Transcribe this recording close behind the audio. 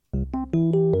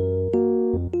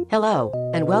Hello,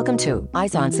 and welcome to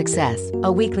Eyes on Success,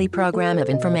 a weekly program of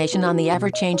information on the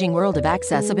ever-changing world of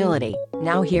accessibility.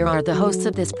 Now here are the hosts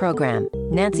of this program,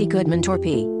 Nancy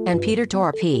Goodman-Torpey and Peter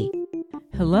Torpey.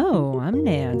 Hello, I'm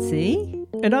Nancy.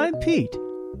 And I'm Pete.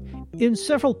 In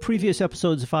several previous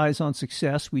episodes of Eyes on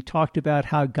Success, we talked about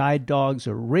how guide dogs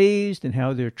are raised and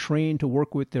how they're trained to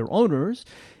work with their owners.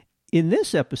 In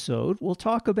this episode, we'll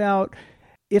talk about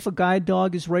if a guide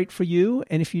dog is right for you,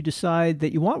 and if you decide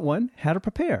that you want one, how to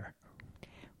prepare.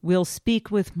 We'll speak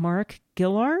with Mark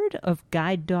Gillard of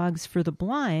Guide Dogs for the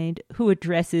Blind, who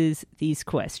addresses these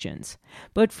questions.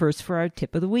 But first, for our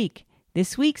tip of the week.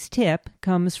 This week's tip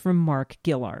comes from Mark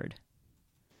Gillard.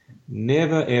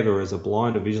 Never ever, as a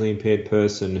blind or visually impaired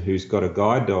person who's got a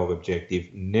guide dog objective,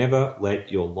 never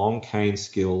let your long cane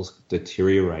skills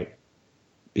deteriorate,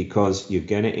 because you're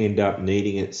going to end up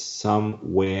needing it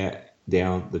somewhere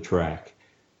down the track.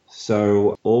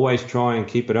 So always try and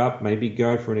keep it up. Maybe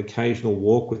go for an occasional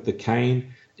walk with the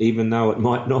cane, even though it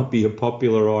might not be a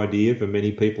popular idea for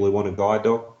many people who want a guide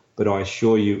dog, but I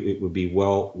assure you it would be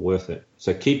well worth it.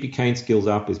 So keep your cane skills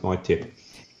up is my tip.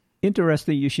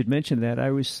 Interesting you should mention that. I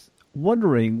was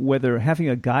wondering whether having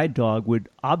a guide dog would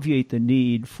obviate the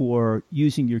need for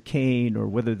using your cane, or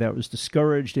whether that was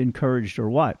discouraged, encouraged, or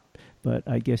what. But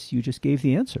I guess you just gave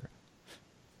the answer.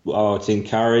 Oh, it's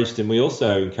encouraged, and we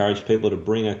also encourage people to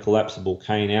bring a collapsible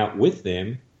cane out with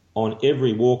them on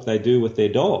every walk they do with their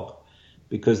dog,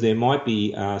 because there might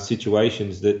be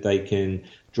situations that they can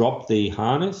drop the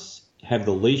harness, have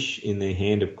the leash in their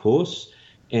hand, of course,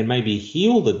 and maybe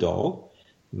heel the dog.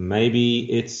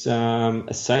 Maybe it's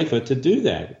safer to do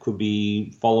that. It could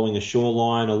be following a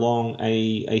shoreline along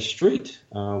a street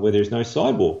where there's no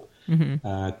sidewalk.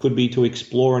 Mm-hmm. Could be to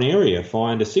explore an area,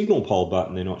 find a signal pole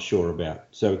button they're not sure about,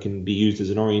 so it can be used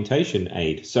as an orientation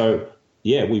aid. So,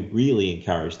 yeah, we really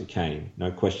encourage the cane,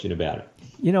 no question about it.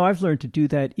 You know, I've learned to do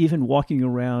that even walking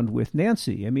around with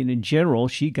Nancy. I mean, in general,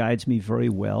 she guides me very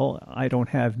well. I don't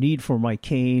have need for my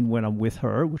cane when I'm with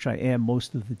her, which I am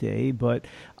most of the day, but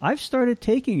I've started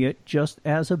taking it just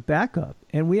as a backup.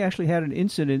 And we actually had an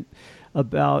incident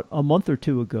about a month or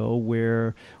two ago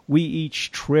where we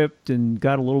each tripped and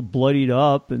got a little bloodied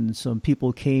up, and some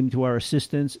people came to our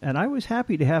assistance, and I was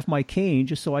happy to have my cane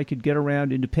just so I could get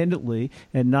around independently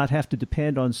and not have to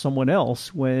depend on someone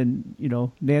else when, you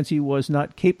know, Nancy was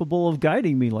not capable of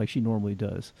guiding me like she normally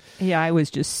does. Yeah, I was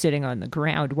just sitting on the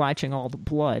ground watching all the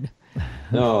blood.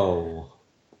 Oh,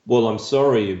 well, I'm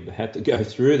sorry you had to go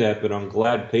through that, but I'm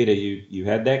glad, Peter, you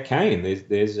had that cane.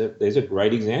 There's a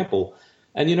great example.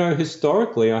 And, you know,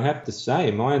 historically, I have to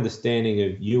say, my understanding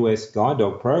of US guide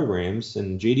dog programs,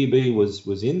 and GDB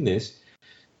was in this,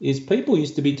 is people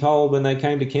used to be told when they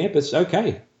came to campus,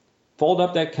 okay, fold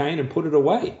up that cane and put it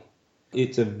away.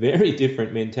 It's a very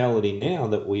different mentality now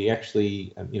that we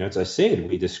actually, you know, as I said,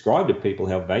 we describe to people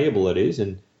how valuable it is,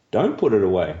 and don't put it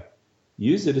away.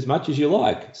 Use it as much as you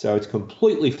like. So it's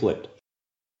completely flipped.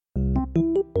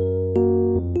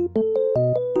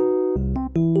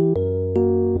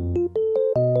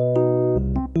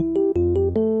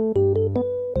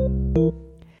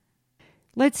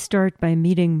 Let's start by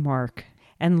meeting Mark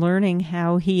and learning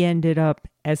how he ended up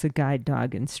as a guide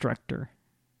dog instructor.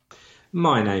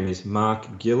 My name is Mark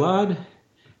Gillard,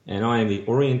 and I am the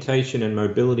Orientation and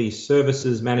Mobility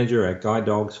Services Manager at Guide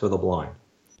Dogs for the Blind.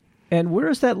 And where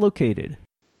is that located?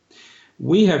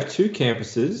 We have two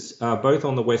campuses, both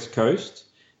on the West Coast.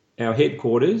 Our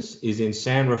headquarters is in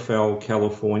San Rafael,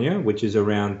 California, which is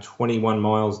around 21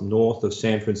 miles north of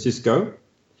San Francisco.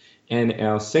 And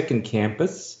our second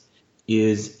campus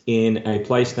is in a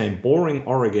place named Boring,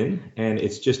 Oregon, and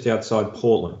it's just outside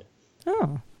Portland.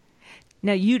 Oh.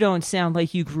 Now, you don't sound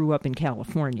like you grew up in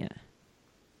California.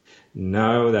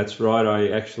 No, that's right. I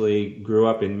actually grew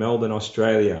up in Melbourne,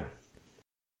 Australia.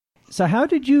 So how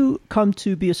did you come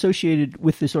to be associated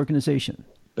with this organization?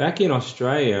 Back in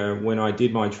Australia, when I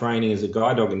did my training as a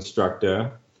guide dog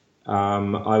instructor,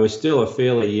 I was still a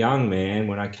fairly young man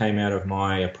when I came out of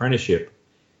my apprenticeship.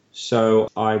 So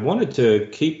I wanted to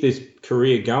keep this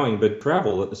career going but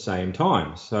travel at the same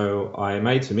time. So I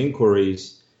made some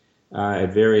inquiries at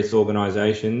various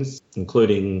organisations,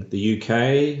 including the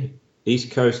UK,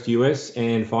 East Coast US,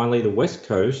 and finally the West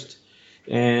Coast.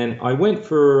 And I went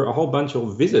for a whole bunch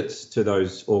of visits to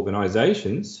those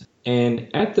organisations.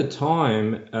 And at the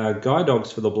time, Guide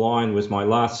Dogs for the Blind was my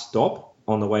last stop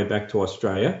on the way back to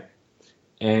Australia.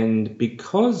 And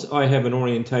because I have an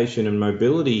orientation and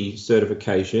mobility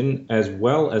certification as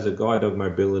well as a guide dog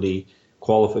mobility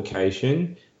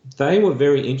qualification, they were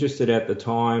very interested at the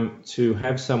time to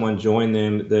have someone join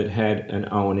them that had an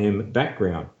O&M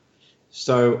background.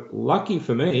 So lucky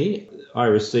for me, I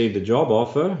received a job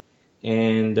offer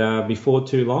And before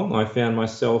too long, I found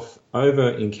myself over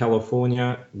in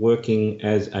California working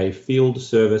as a field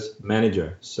service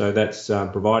manager. So that's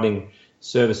providing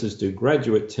services to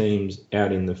graduate teams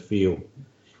out in the field.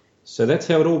 So that's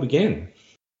how it all began.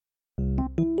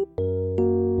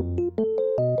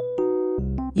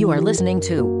 You are listening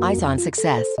to Eyes on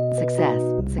Success. Success,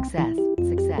 success,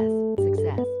 success,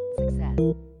 success,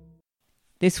 success.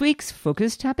 This week's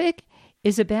focus topic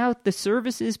is about the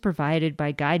services provided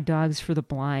by Guide Dogs for the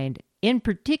Blind, in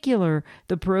particular,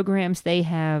 the programs they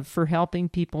have for helping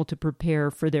people to prepare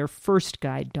for their first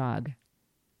guide dog.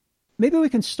 Maybe we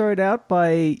can start out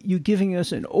by you giving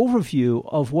us an overview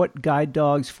of what Guide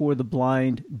Dogs for the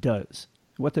Blind does,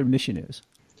 what their mission is.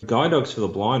 Guide Dogs for the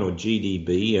Blind, or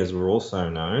GDB as we're also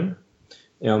known,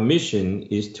 our mission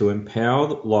is to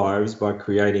empower lives by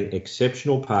creating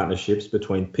exceptional partnerships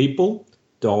between people,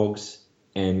 dogs,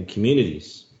 and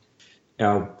communities.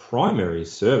 Our primary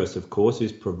service, of course,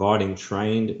 is providing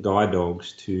trained guide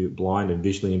dogs to blind and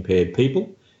visually impaired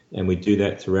people, and we do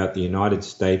that throughout the United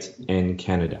States and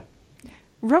Canada.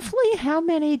 Roughly how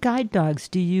many guide dogs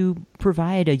do you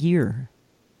provide a year?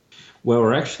 Well,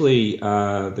 we're actually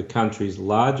the country's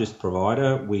largest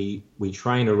provider. We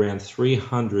train around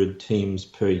 300 teams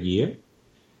per year,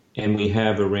 and we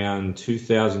have around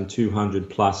 2,200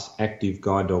 plus active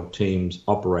guide dog teams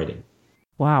operating.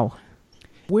 Wow.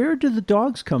 Where do the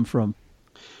dogs come from?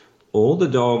 All the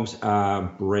dogs are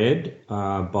bred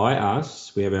by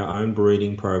us. We have our own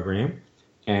breeding program,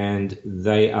 and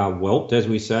they are whelped, as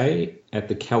we say, at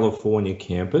the California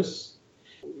campus.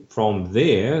 From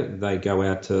there, they go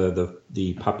out to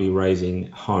the puppy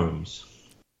raising homes.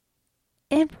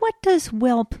 And what does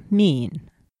whelp mean?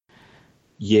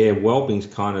 Yeah, whelping's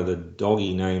kind of the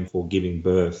doggy name for giving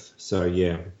birth. So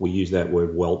yeah, we use that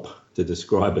word whelp to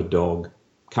describe a dog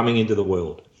coming into the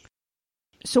world.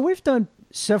 So we've done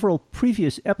several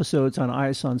previous episodes on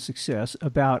Eyes on Success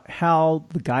about how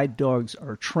the guide dogs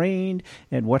are trained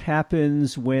and what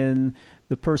happens when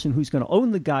the person who's going to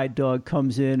own the guide dog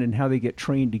comes in and how they get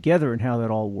trained together and how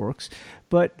that all works.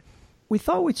 But we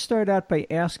thought we'd start out by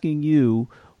asking you,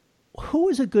 who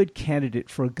is a good candidate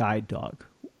for a guide dog?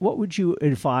 What would you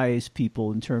advise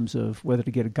people in terms of whether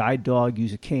to get a guide dog,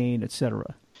 use a cane,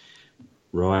 etc.?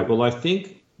 Right. Well, I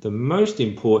think the most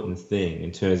important thing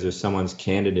in terms of someone's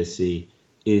candidacy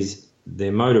is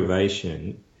their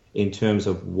motivation in terms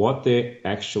of what they're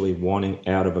actually wanting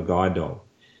out of a guide dog.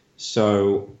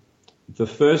 So the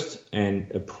first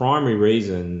and a primary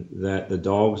reason that the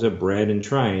dogs are bred and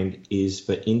trained is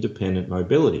for independent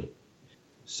mobility.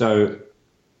 So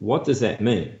what does that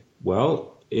mean?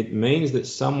 Well, it means that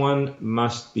someone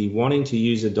must be wanting to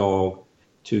use a dog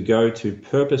to go to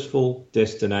purposeful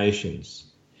destinations.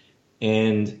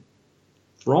 And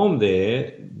from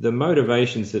there, the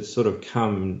motivations that sort of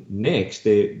come next,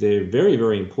 they're very,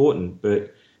 very important,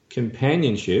 but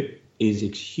companionship is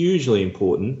hugely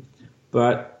important,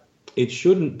 but it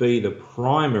shouldn't be the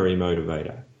primary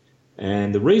motivator.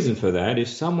 And the reason for that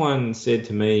is someone said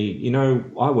to me, you know,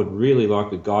 I would really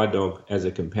like a guide dog as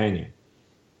a companion.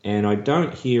 And I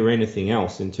don't hear anything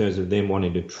else in terms of them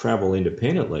wanting to travel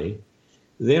independently.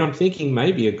 Then I'm thinking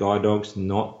maybe a guide dog's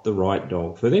not the right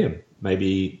dog for them.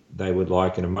 Maybe they would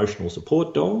like an emotional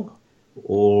support dog,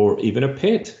 or even a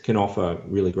pet can offer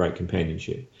really great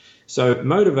companionship. So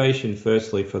motivation,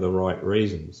 firstly, for the right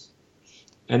reasons.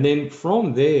 And then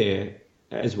from there,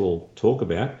 as we'll talk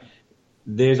about,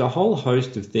 there's a whole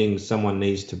host of things someone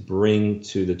needs to bring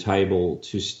to the table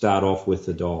to start off with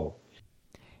the dog.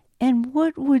 And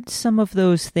what would some of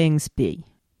those things be?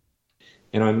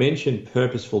 And I mentioned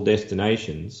purposeful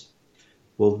destinations.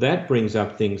 Well, that brings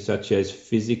up things such as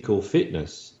physical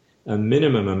fitness, a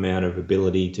minimum amount of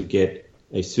ability to get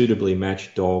a suitably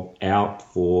matched dog out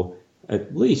for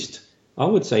at least, I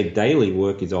would say daily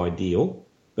work is ideal,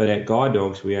 but at Guide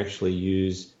Dogs we actually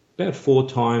use about 4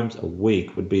 times a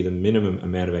week would be the minimum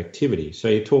amount of activity. So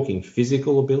you're talking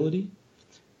physical ability,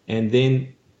 and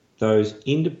then those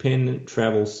independent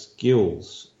travel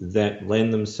skills that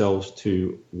lend themselves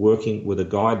to working with a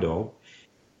guide dog.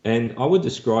 And I would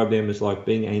describe them as like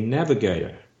being a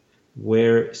navigator,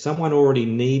 where someone already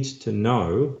needs to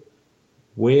know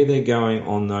where they're going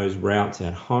on those routes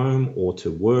at home or to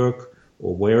work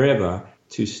or wherever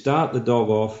to start the dog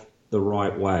off the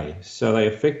right way. So they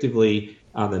effectively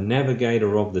are the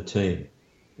navigator of the team.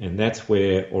 And that's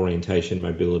where orientation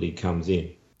mobility comes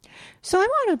in. So I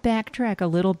want to backtrack a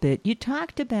little bit. You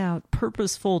talked about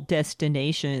purposeful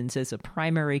destinations as a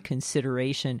primary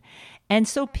consideration. And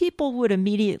so people would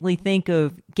immediately think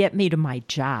of get me to my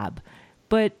job.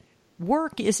 But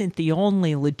work isn't the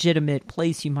only legitimate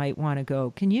place you might want to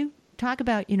go. Can you talk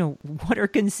about, what are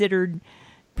considered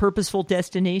purposeful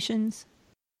destinations?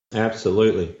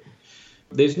 Absolutely.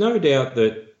 There's no doubt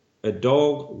that a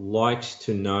dog likes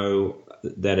to know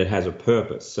that it has a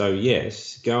purpose. So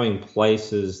yes, going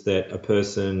places that a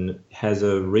person has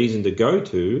a reason to go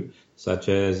to, such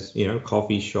as,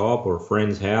 coffee shop or a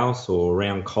friend's house or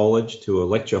around college to a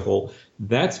lecture hall,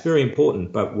 that's very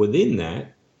important. But within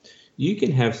that, you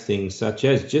can have things such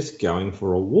as just going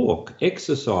for a walk,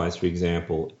 exercise, for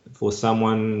example. For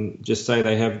someone, just say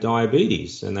they have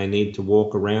diabetes and they need to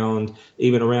walk around,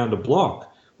 even around a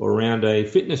block or around a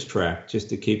fitness track just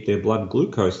to keep their blood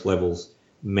glucose levels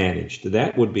managed.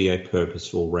 That would be a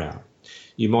purposeful route.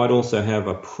 You might also have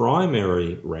a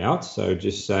primary route. So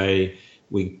just say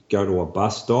we go to a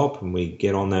bus stop and we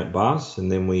get on that bus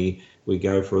and then we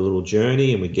go for a little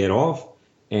journey and we get off.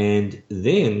 And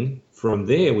then from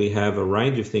there, we have a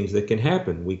range of things that can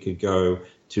happen. We could go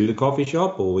to the coffee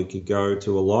shop or we could go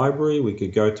to a library. We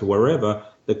could go to wherever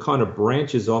that kind of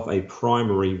branches off a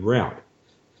primary route.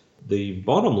 The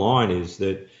bottom line is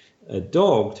that a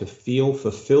dog, to feel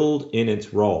fulfilled in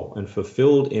its role and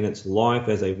fulfilled in its life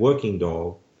as a working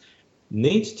dog,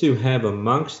 needs to have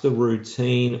amongst the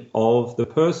routine of the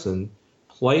person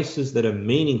places that are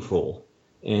meaningful.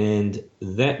 And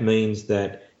that means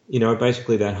that,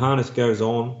 basically that harness goes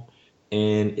on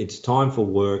and it's time for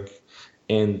work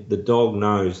and the dog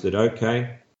knows that,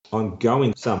 okay, I'm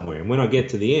going somewhere. And when I get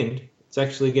to the end, it's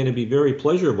actually going to be very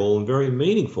pleasurable and very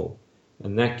meaningful.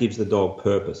 And that gives the dog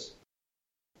purpose.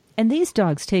 And these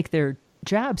dogs take their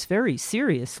jobs very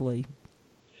seriously.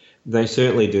 They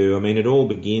certainly do. I mean, it all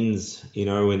begins,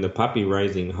 in the puppy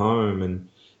raising home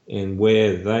and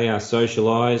where they are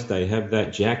socialized. They have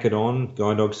that jacket on,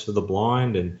 Guide Dogs for the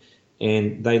Blind,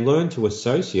 and they learn to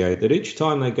associate that each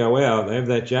time they go out, they have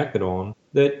that jacket on,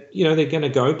 that, they're going to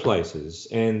go places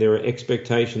and there are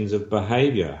expectations of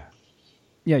behavior.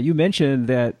 Yeah, you mentioned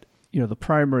that, the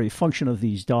primary function of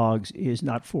these dogs is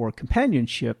not for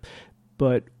companionship,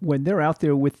 but when they're out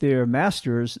there with their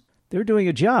masters, they're doing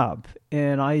a job.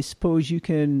 And I suppose you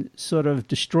can sort of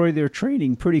destroy their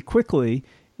training pretty quickly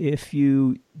if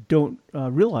you don't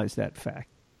realize that fact.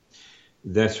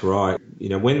 That's right.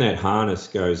 When that harness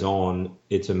goes on,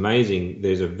 it's amazing.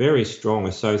 There's a very strong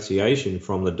association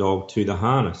from the dog to the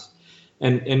harness.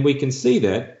 And we can see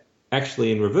that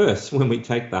actually in reverse when we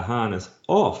take the harness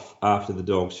off after the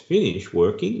dog's finished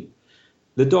working.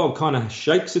 The dog kind of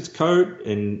shakes its coat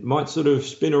and might sort of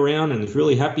spin around and is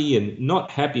really happy, and not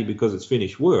happy because it's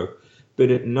finished work,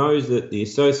 but it knows that the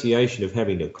association of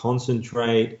having to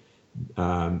concentrate,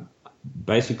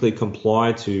 basically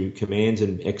comply to commands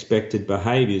and expected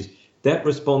behaviors, that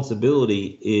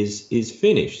responsibility is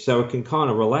finished. So it can kind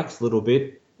of relax a little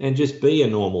bit and just be a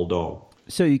normal dog.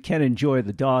 So you can enjoy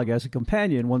the dog as a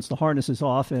companion once the harness is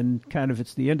off and kind of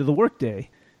it's the end of the workday.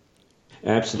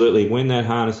 Absolutely. When that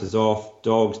harness is off,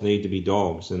 dogs need to be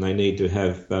dogs, and they need to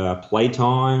have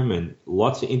playtime and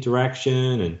lots of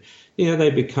interaction, and they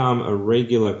become a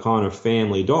regular kind of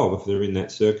family dog if they're in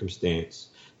that circumstance.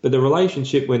 But the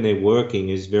relationship when they're working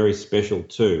is very special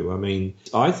too. I mean,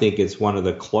 I think it's one of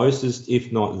the closest,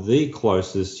 if not the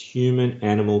closest,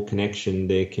 human-animal connection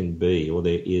there can be, or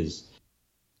there is.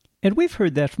 And we've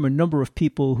heard that from a number of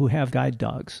people who have guide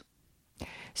dogs.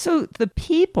 So the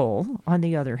people, on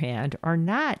the other hand, are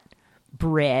not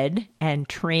bred and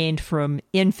trained from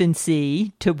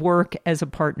infancy to work as a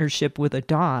partnership with a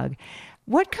dog.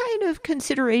 What kind of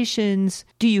considerations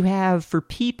do you have for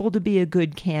people to be a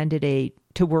good candidate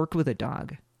to work with a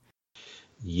dog?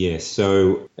 Yes,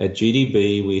 so at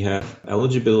GDB we have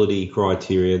eligibility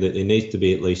criteria that there needs to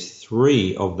be at least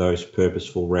 3 of those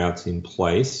purposeful routes in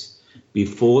place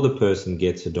before the person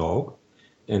gets a dog.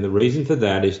 And the reason for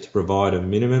that is to provide a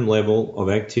minimum level of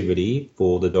activity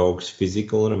for the dog's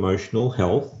physical and emotional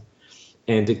health,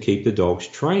 and to keep the dog's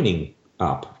training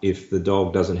up. If the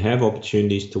dog doesn't have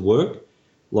opportunities to work,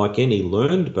 like any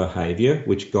learned behavior,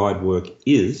 which guide work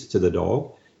is to the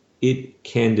dog, it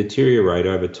can deteriorate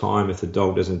over time if the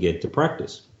dog doesn't get to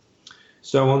practice.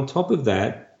 So on top of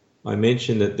that, I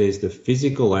mentioned that there's the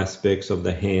physical aspects of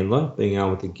the handler, being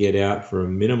able to get out for a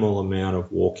minimal amount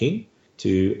of walking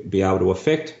to be able to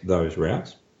affect those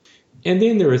routes. And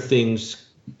then there are things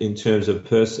in terms of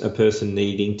a person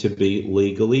needing to be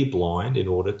legally blind in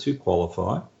order to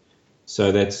qualify.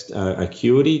 So that's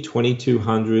acuity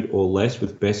 2200 or less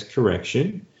with best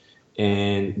correction,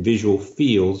 and visual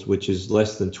fields, which is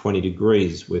less than 20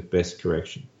 degrees with best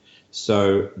correction.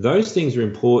 So those things are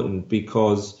important,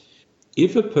 because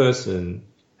if a person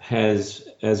has,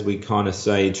 as we kind of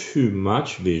say, too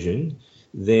much vision,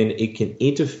 then it can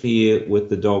interfere with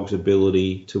the dog's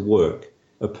ability to work.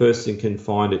 A person can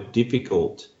find it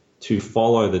difficult to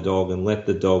follow the dog and let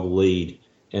the dog lead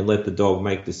and let the dog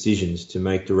make decisions to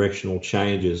make directional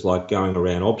changes like going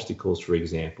around obstacles, for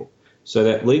example. So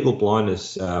that legal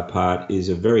blindness part is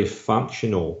a very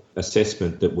functional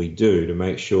assessment that we do to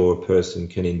make sure a person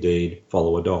can indeed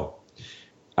follow a dog.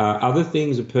 Other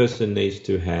things a person needs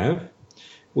to have,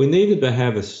 we needed to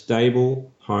have a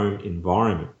stable home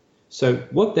environment. So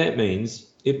what that means,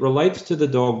 it relates to the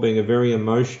dog being a very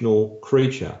emotional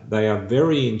creature. They are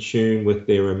very in tune with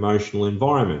their emotional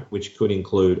environment, which could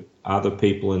include other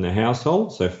people in the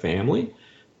household, so family,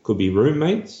 could be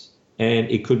roommates, and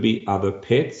it could be other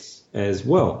pets as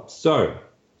well. So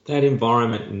that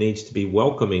environment needs to be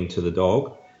welcoming to the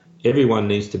dog. Everyone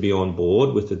needs to be on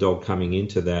board with the dog coming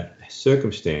into that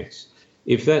circumstance.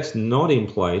 If that's not in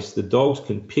place, the dogs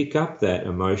can pick up that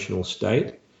emotional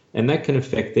state and that can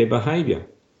affect their behavior.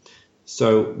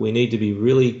 So we need to be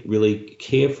really, really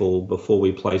careful before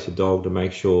we place a dog to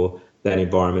make sure that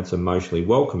environment's emotionally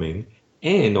welcoming.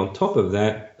 And on top of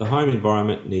that, the home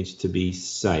environment needs to be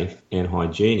safe and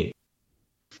hygienic.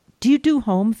 Do you do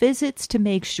home visits to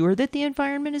make sure that the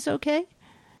environment is okay?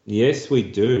 Yes, we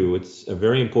do. It's a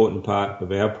very important part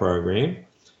of our program.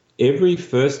 Every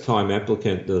first-time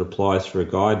applicant that applies for a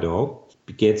guide dog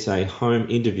gets a home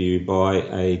interview by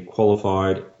a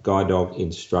qualified guide dog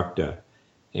instructor.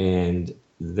 And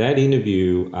that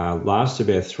interview lasts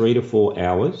about 3 to 4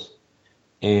 hours.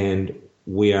 And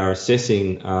we are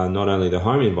assessing not only the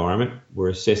home environment, we're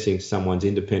assessing someone's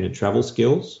independent travel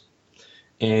skills.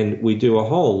 And we do a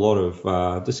whole lot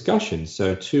of discussions,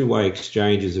 so two-way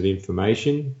exchanges of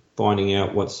information, finding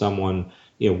out what someone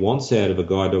wants out of a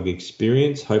guide dog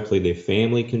experience. Hopefully their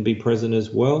family can be present as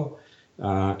well.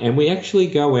 And we actually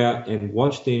go out and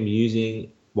watch them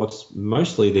using what's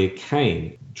mostly their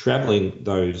cane, travelling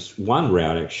those one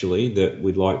route actually that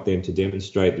we'd like them to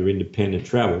demonstrate their independent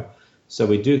travel. So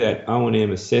we do that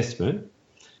O&M assessment.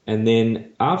 And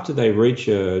then after they reach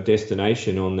a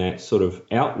destination on that sort of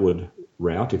outward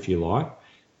route, if you like,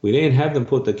 we then have them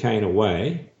put the cane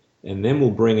away, and then we'll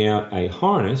bring out a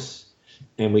harness,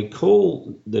 and we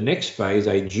call the next phase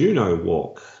a Juno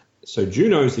walk. So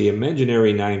Juno is the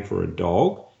imaginary name for a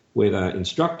dog, where the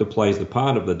instructor plays the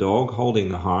part of the dog holding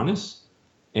the harness,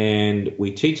 and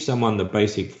we teach someone the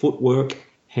basic footwork,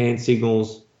 hand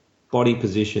signals, body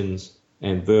positions,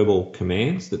 and verbal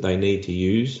commands that they need to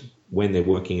use when they're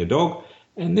working a dog.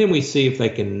 And then we see if they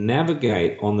can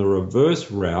navigate on the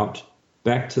reverse route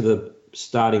back to the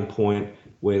starting point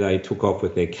where they took off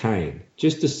with their cane,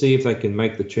 just to see if they can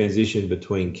make the transition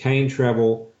between cane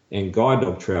travel and guide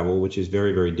dog travel, which is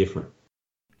very, very different.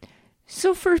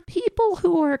 So for people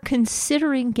who are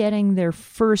considering getting their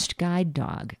first guide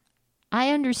dog, I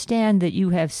understand that you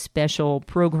have special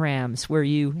programs where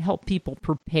you help people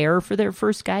prepare for their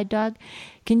first guide dog.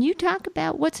 Can you talk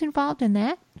about what's involved in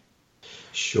that?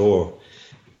 Sure.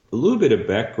 A little bit of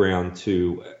background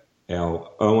to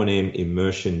our O&M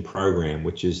immersion program,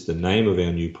 which is the name of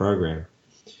our new program.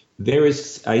 There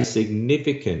is a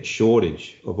significant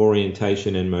shortage of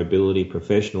orientation and mobility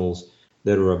professionals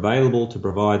that are available to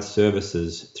provide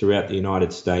services throughout the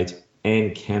United States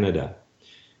and Canada.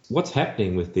 What's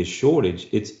happening with this shortage?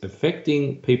 It's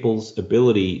affecting people's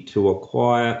ability to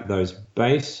acquire those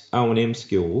base O&M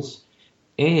skills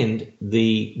and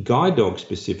the guide dog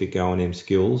specific O&M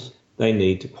skills they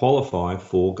need to qualify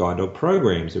for guide dog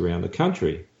programs around the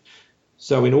country.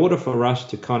 So in order for us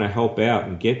to kind of help out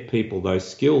and get people those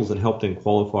skills and help them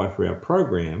qualify for our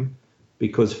program,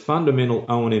 because fundamental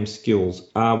O&M skills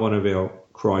are one of our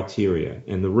criteria.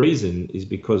 And the reason is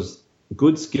because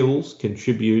good skills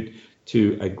contribute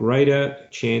to a greater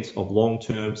chance of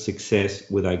long-term success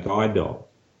with a guide dog.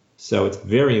 So it's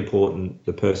very important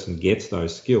the person gets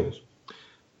those skills.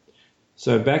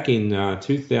 So back in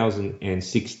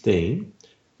 2016,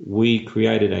 we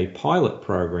created a pilot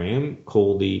program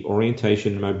called the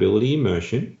Orientation Mobility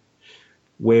Immersion,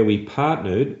 where we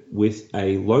partnered with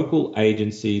a local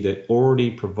agency that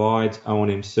already provides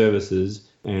O&M services,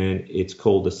 and it's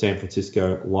called the San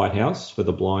Francisco Lighthouse for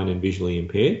the Blind and Visually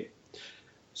Impaired.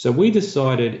 So we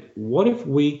decided, what if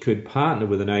we could partner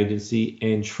with an agency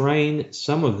and train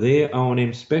some of their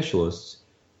O&M specialists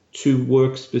to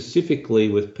work specifically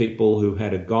with people who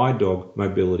had a guide dog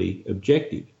mobility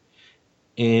objective?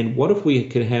 And what if we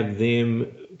could have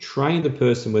them train the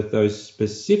person with those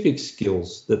specific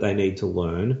skills that they need to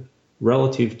learn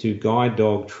relative to guide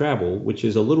dog travel, which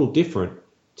is a little different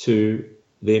to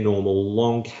their normal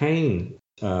long cane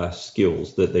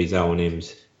skills that these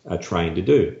O&Ms are trained to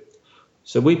do.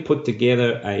 So we put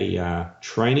together a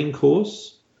training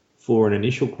course for an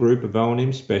initial group of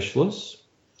O&M specialists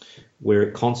where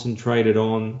it concentrated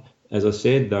on, as I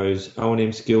said, those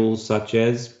O&M skills such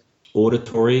as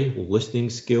auditory or listening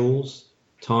skills,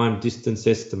 time distance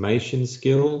estimation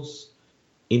skills,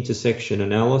 intersection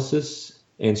analysis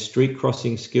and street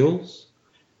crossing skills,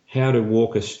 how to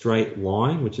walk a straight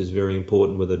line, which is very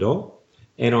important with a dog.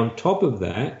 And on top of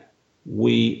that,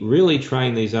 we really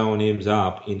train these O&Ms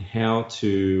up in how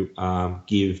to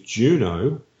give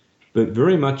Juno, but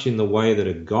very much in the way that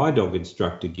a guide dog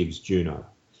instructor gives Juno.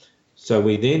 So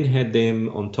we then had them,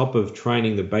 on top of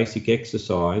training the basic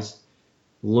exercise,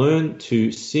 learn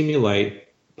to simulate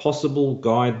possible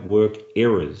guide work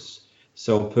errors.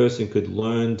 So a person could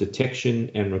learn detection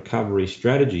and recovery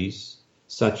strategies,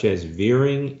 such as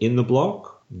veering in the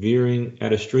block, veering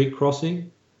at a street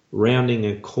crossing, rounding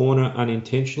a corner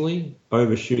unintentionally,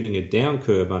 overshooting a down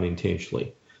curve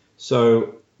unintentionally.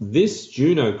 So this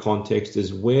Juno context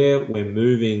is where we're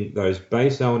moving those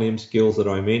base O&M skills that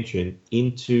I mentioned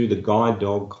into the guide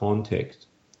dog context.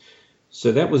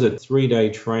 So that was a 3-day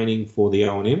training for the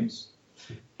O&Ms.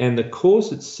 And the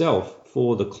course itself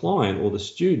for the client or the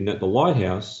student at the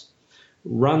Lighthouse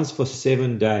runs for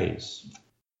 7 days.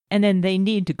 And then they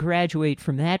need to graduate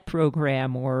from that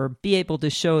program or be able to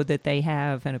show that they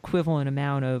have an equivalent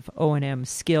amount of O&M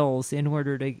skills in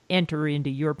order to enter into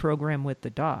your program with the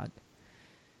dog.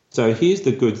 So here's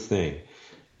the good thing.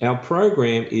 Our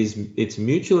program it's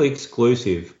mutually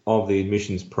exclusive of the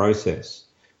admissions process.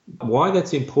 Why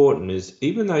that's important is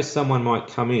even though someone might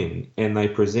come in and they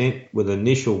present with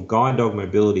initial guide dog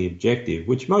mobility objective,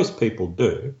 which most people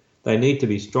do, they need to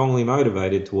be strongly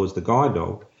motivated towards the guide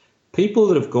dog. People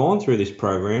that have gone through this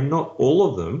program, not all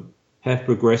of them have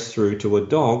progressed through to a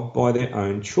dog by their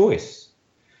own choice.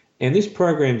 And this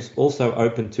program is also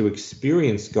open to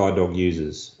experienced guide dog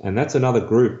users, and that's another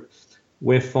group.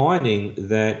 We're finding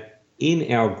that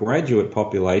in our graduate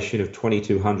population of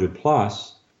 2,200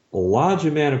 plus, a large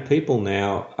amount of people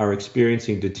now are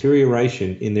experiencing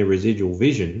deterioration in their residual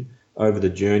vision over the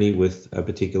journey with a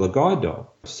particular guide dog.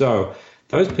 So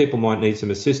those people might need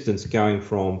some assistance going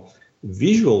from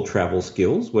visual travel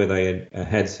skills, where they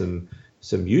had some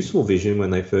useful vision when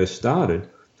they first started,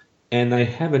 and they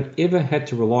haven't ever had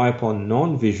to rely upon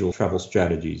non-visual travel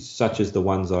strategies, such as the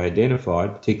ones I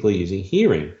identified, particularly using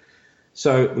hearing.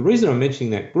 So the reason I'm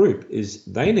mentioning that group is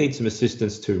they need some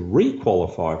assistance to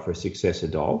re-qualify for a successor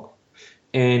dog.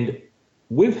 And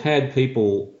we've had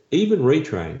people, even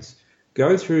retrains,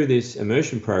 go through this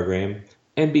immersion program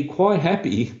and be quite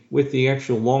happy with the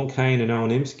actual long cane and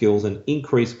O&M skills and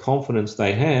increased confidence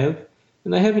they have.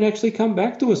 And they haven't actually come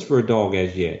back to us for a dog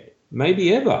as yet,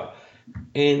 maybe ever.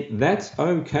 And that's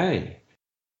okay.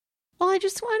 Well, I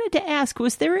just wanted to ask,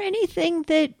 was there anything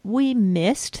that we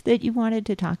missed that you wanted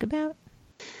to talk about?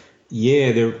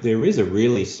 Yeah, there is a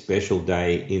really special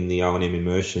day in the O&M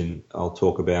immersion I'll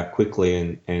talk about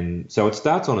quickly. And so it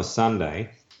starts on a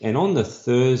Sunday. And on the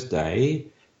Thursday,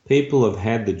 people have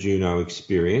had the Juno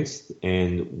experience.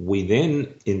 And we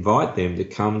then invite them to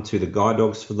come to the Guide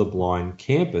Dogs for the Blind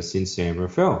campus in San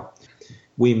Rafael.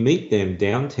 We meet them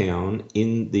downtown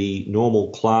in the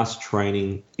normal class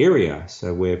training area,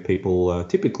 so where people are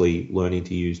typically learning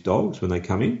to use dogs when they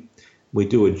come in. We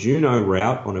do a Juno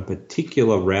route on a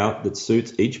particular route that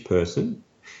suits each person.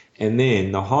 And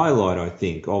then the highlight, I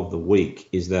think, of the week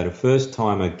is that a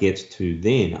first-timer gets to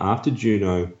then, after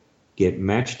Juno, get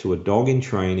matched to a dog in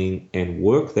training and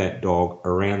work that dog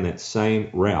around that same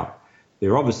route.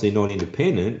 They're obviously not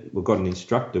independent. We've got an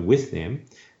instructor with them.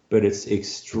 But it's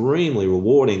extremely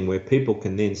rewarding where people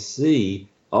can then see,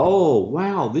 oh,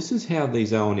 wow, this is how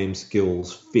these O&M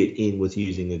skills fit in with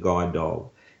using a guide dog.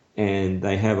 And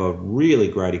they have a really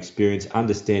great experience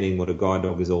understanding what a guide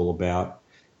dog is all about.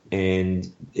 And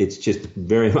it's just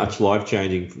very much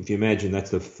life-changing. If you imagine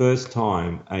that's the first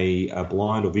time a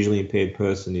blind or visually impaired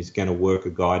person is going to work a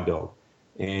guide dog.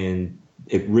 And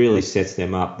it really sets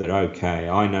them up that, okay,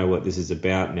 I know what this is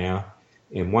about now.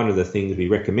 And one of the things we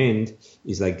recommend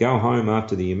is they go home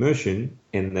after the immersion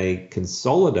and they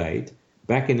consolidate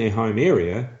back in their home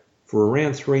area for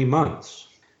around 3 months.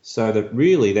 So that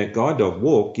really that guide dog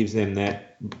walk gives them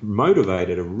that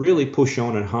motivator to really push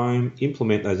on at home,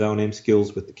 implement those O&M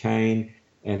skills with the cane,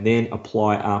 and then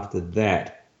apply after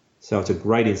that. So it's a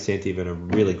great incentive and a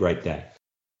really great day.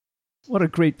 What a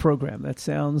great program. That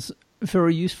sounds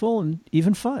very useful and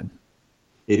even fun.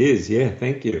 It is, yeah.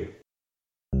 Thank you.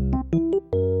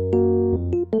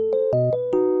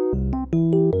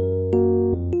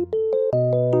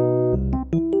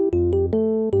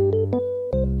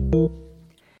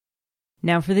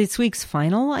 Now for this week's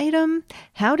final item,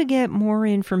 how to get more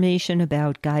information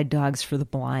about Guide Dogs for the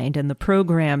Blind and the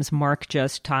programs Mark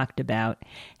just talked about,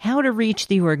 how to reach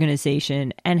the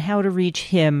organization, and how to reach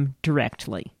him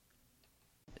directly.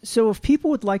 So if people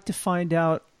would like to find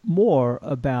out more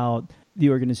about the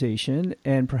organization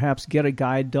and perhaps get a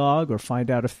guide dog or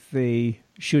find out if they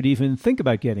should even think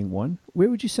about getting one, where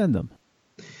would you send them?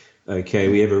 Okay,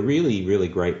 we have a really, really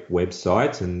great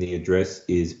website, and the address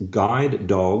is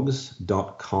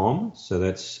guidedogs.com. So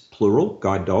that's plural,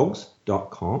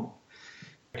 guidedogs.com.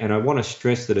 And I want to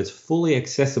stress that it's fully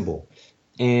accessible.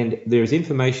 And there's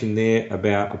information there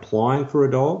about applying for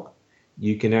a dog.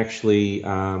 You can actually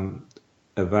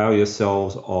avail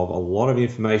yourselves of a lot of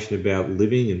information about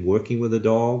living and working with a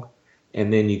dog.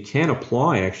 And then you can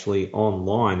apply actually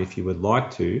online if you would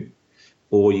like to,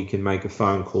 or you can make a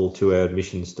phone call to our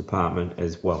admissions department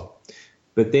as well.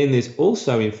 But then there's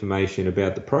also information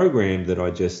about the program that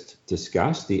I just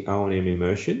discussed, the O&M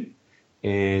Immersion,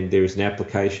 and there's an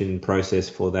application process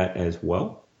for that as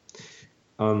well.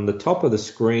 On the top of the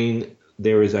screen,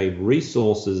 there is a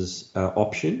resources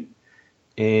option,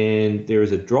 and there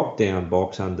is a drop-down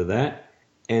box under that.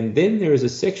 And then there is a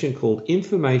section called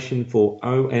Information for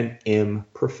O&M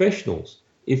Professionals.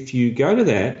 If you go to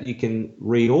that, you can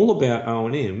read all about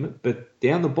O&M, but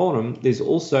down the bottom, there's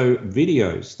also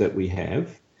videos that we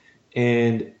have,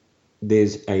 and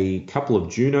there's a couple of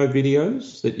Juno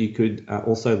videos that you could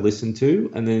also listen to,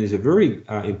 and then there's a very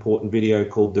important video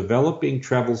called Developing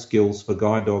Travel Skills for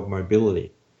Guide Dog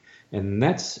Mobility, and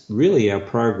that's really our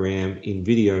program in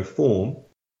video form.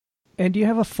 And do you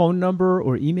have a phone number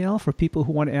or email for people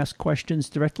who want to ask questions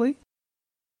directly?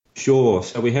 Sure.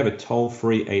 So we have a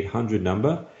toll-free 800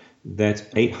 number. That's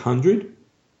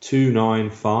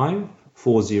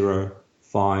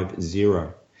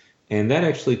 800-295-4050. And that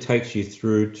actually takes you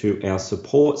through to our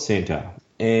support centre.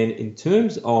 And in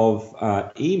terms of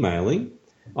emailing,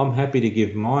 I'm happy to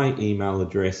give my email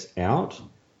address out.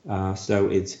 So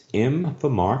it's M for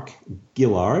Mark,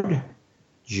 Gillard,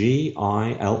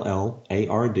 Gillard,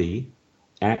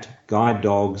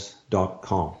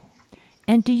 @guidedogs.com.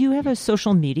 And do you have a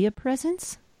social media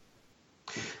presence?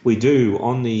 We do.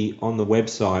 On the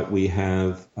website, we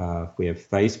have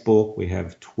Facebook, we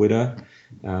have Twitter,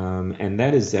 and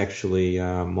that is actually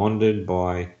monitored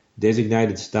by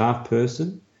designated staff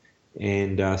person.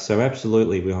 And so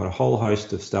absolutely, we've got a whole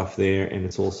host of stuff there, and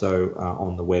it's also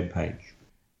on the webpage.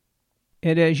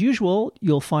 And as usual,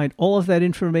 you'll find all of that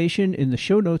information in the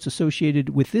show notes associated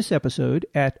with this episode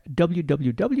at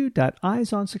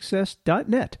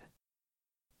www.eyesonsuccess.net.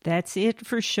 That's it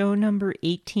for show number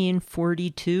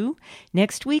 1842.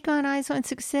 Next week on Eyes on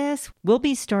Success, we'll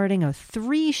be starting a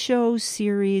 3-show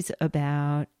series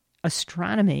about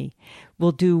astronomy.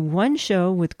 We'll do one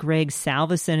show with Greg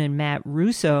Salveson and Matt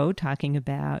Russo talking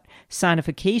about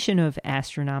sonification of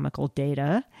astronomical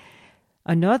data.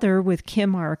 Another with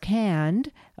Kim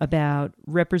Arcand about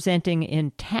representing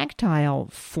in tactile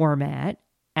format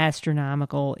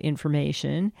astronomical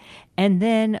information, and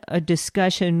then a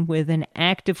discussion with an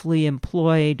actively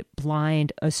employed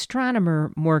blind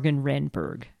astronomer, Morgan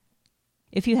Renberg.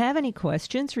 If you have any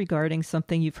questions regarding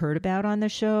something you've heard about on the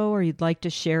show, or you'd like to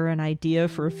share an idea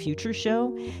for a future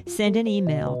show, send an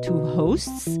email to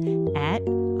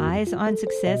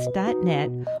hosts@eyesonsuccess.net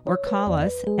or call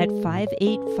us at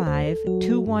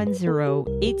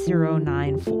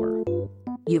 585-210-8094.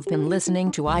 You've been listening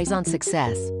to Eyes on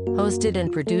Success, hosted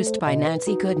and produced by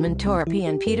Nancy Goodman Torpy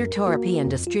and Peter Torpy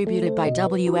and distributed by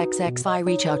WXXI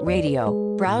Reach Out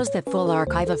Radio. Browse the full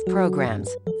archive of programs,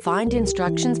 find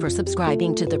instructions for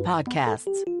subscribing to the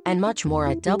podcasts, and much more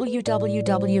at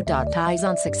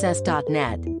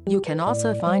www.eyesonsuccess.net. You can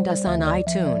also find us on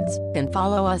iTunes and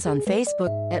follow us on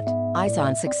Facebook at Eyes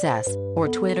on Success or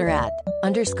Twitter at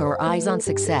 _Eyes on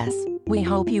Success. We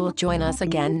hope you will join us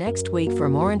again next week for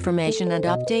more information and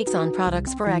updates on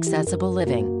products for accessible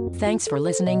living. Thanks for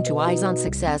listening to Eyes on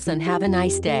Success and have a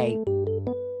nice day.